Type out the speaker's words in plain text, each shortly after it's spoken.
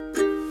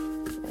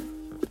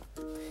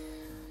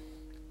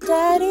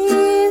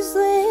Daddy's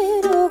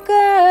little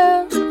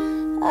girl,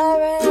 I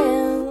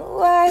ran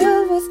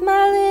wild with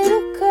my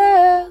little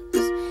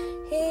curls.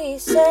 He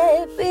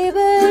said, baby,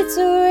 it's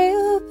a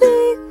real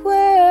big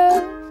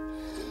world.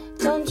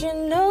 Don't you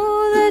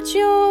know that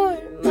you're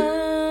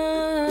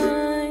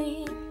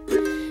mine?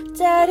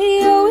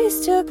 Daddy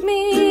always took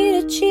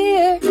me to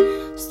cheer,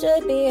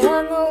 stood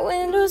behind the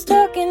windows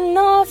talking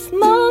off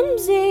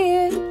Mom's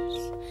ears.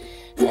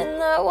 And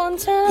that one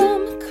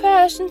time I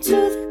crashed into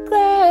the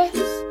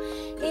glass.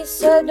 He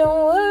said,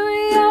 don't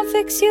worry, I'll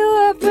fix you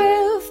up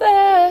real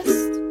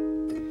fast.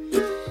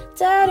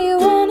 Daddy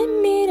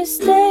wanted me to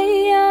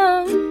stay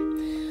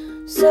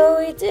young, so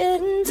he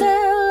didn't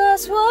tell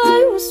us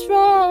what was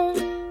wrong.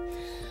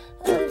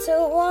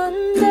 Until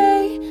one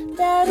day,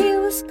 Daddy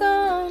was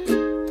gone.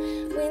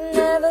 We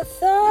never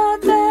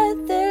thought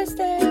that this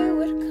day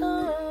would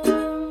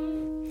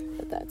come.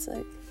 But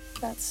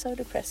that's so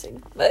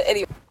depressing. But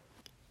anyway.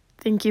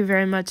 Thank you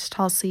very much,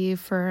 Talcy,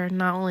 for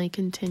not only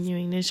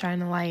continuing to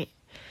shine a light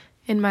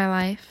in my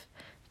life,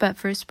 but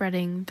for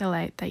spreading the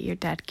light that your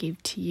dad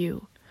gave to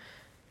you.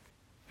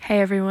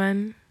 Hey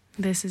everyone,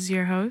 this is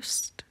your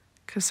host,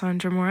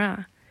 Cassandra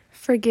Mora.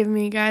 Forgive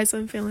me guys,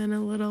 I'm feeling a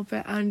little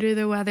bit under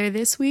the weather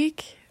this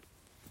week,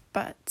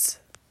 but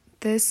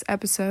this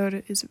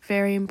episode is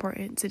very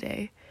important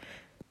today.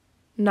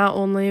 Not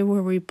only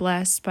were we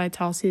blessed by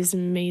Talcy's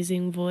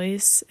amazing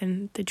voice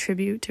and the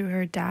tribute to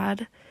her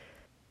dad,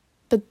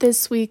 but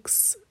this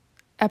week's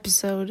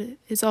episode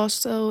is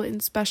also in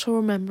special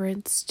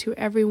remembrance to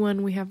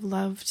everyone we have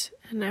loved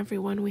and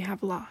everyone we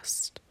have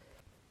lost.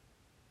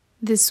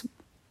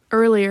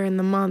 Earlier in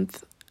the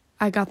month,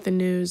 I got the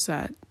news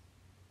that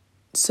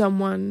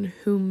someone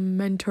who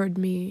mentored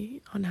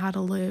me on how to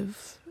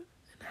live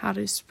and how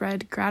to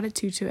spread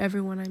gratitude to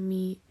everyone I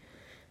meet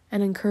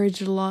and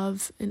encourage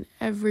love in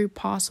every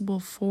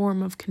possible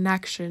form of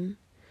connection.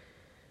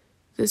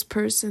 This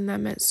person that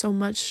meant so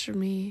much to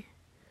me,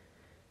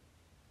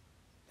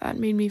 that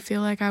made me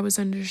feel like I was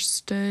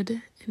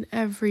understood in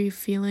every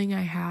feeling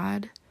I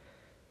had,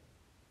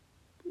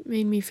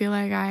 made me feel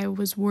like I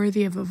was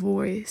worthy of a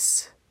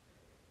voice.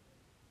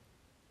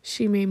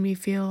 She made me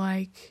feel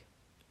like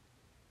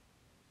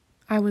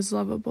I was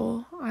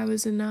lovable, I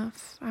was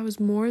enough, I was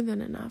more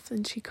than enough,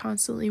 and she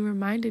constantly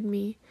reminded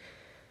me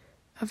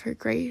of her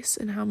grace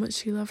and how much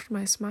she loved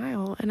my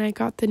smile. And I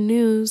got the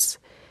news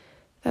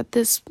that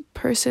this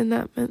person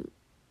that meant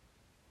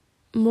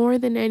more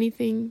than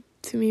anything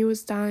to me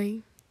was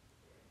dying.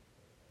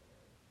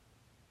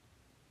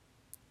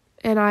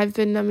 And I've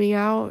been numbing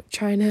out,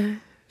 trying to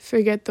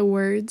forget the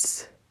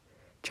words,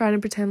 trying to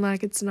pretend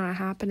like it's not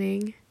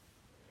happening.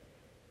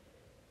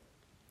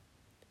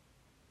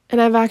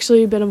 And I've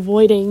actually been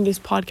avoiding this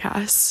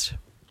podcast.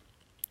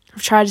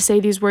 I've tried to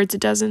say these words a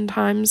dozen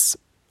times,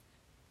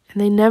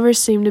 and they never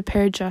seem to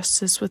pair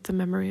justice with the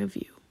memory of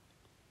you.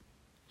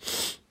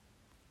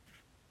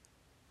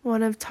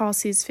 One of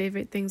Talcy's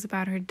favorite things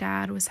about her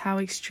dad was how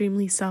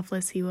extremely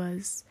selfless he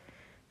was,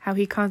 how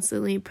he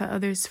constantly put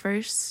others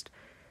first,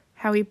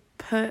 how he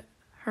put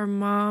her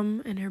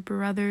mom and her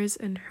brothers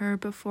and her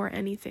before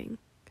anything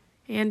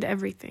and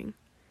everything.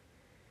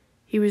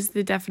 He was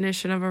the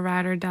definition of a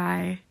ride or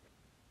die.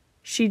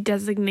 She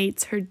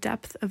designates her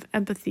depth of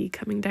empathy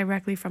coming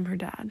directly from her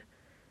dad.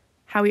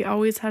 How he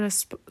always had a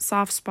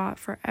soft spot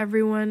for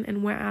everyone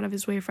and went out of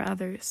his way for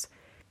others,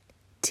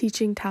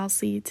 teaching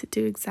Talcy to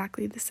do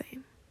exactly the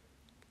same.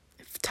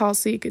 If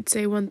Talcy could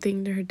say one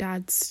thing to her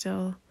dad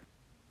still,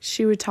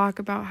 she would talk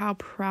about how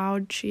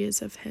proud she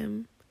is of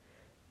him,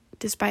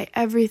 despite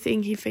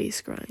everything he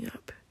faced growing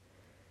up.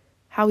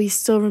 How he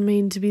still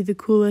remained to be the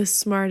coolest,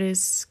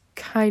 smartest,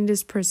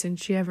 kindest person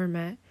she ever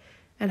met,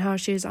 and how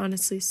she is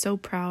honestly so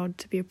proud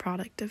to be a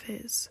product of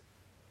his.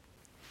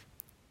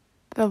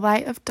 The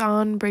light of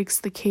dawn breaks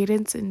the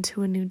cadence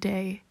into a new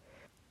day,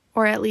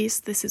 or at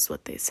least this is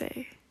what they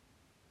say.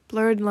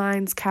 Blurred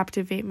lines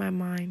captivate my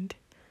mind.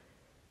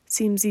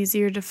 Seems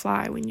easier to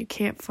fly when you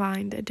can't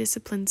find a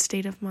disciplined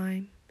state of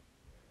mind.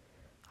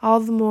 All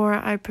the more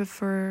I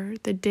prefer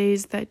the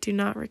days that do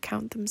not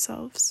recount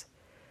themselves,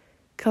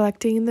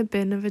 collecting in the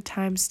bin of a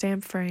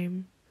timestamp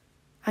frame.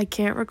 I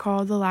can't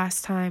recall the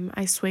last time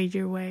I swayed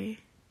your way,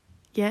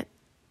 yet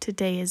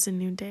today is a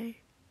new day.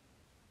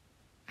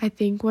 I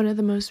think one of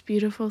the most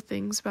beautiful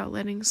things about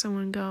letting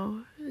someone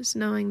go is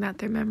knowing that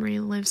their memory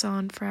lives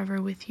on forever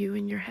with you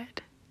in your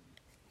head.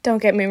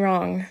 Don't get me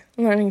wrong,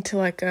 learning to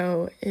let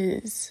go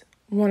is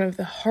one of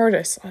the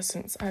hardest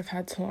lessons I've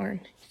had to learn.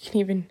 You can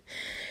even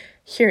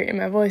hear it in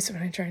my voice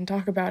when I try and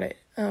talk about it.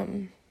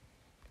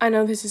 I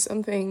know this is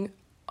something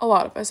a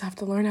lot of us have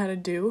to learn how to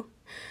do,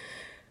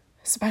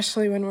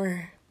 especially when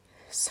we're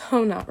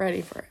so not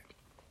ready for it.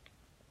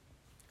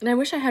 And I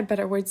wish I had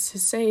better words to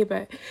say,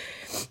 but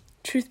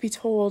truth be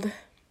told,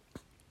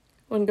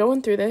 when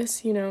going through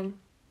this,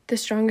 the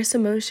strongest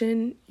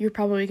emotion you're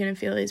probably going to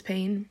feel is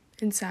pain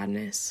and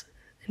sadness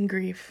and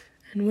grief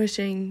and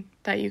wishing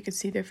that you could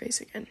see their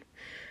face again.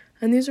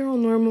 And these are all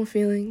normal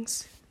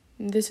feelings.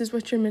 This is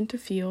what you're meant to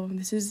feel.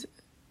 This is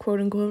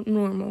quote-unquote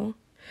normal.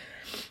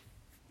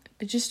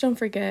 But just don't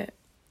forget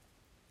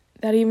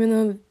that even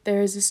though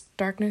there is this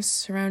darkness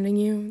surrounding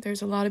you,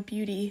 there's a lot of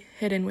beauty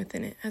hidden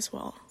within it as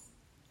well.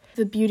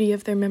 The beauty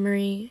of their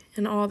memory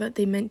and all that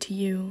they meant to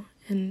you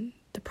and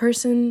the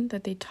person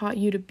that they taught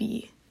you to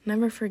be.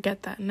 Never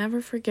forget that.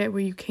 Never forget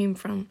where you came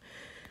from,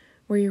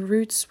 where your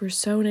roots were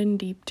sown in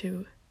deep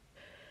to,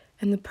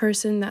 and the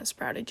person that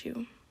sprouted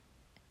you.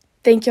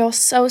 Thank y'all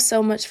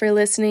so much for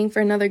listening for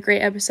another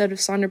great episode of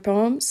Sonder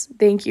Poems.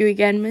 Thank you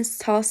again, Miss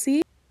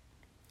Talcy.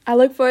 I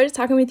look forward to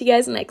talking with you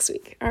guys next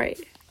week. All right,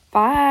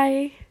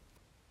 bye.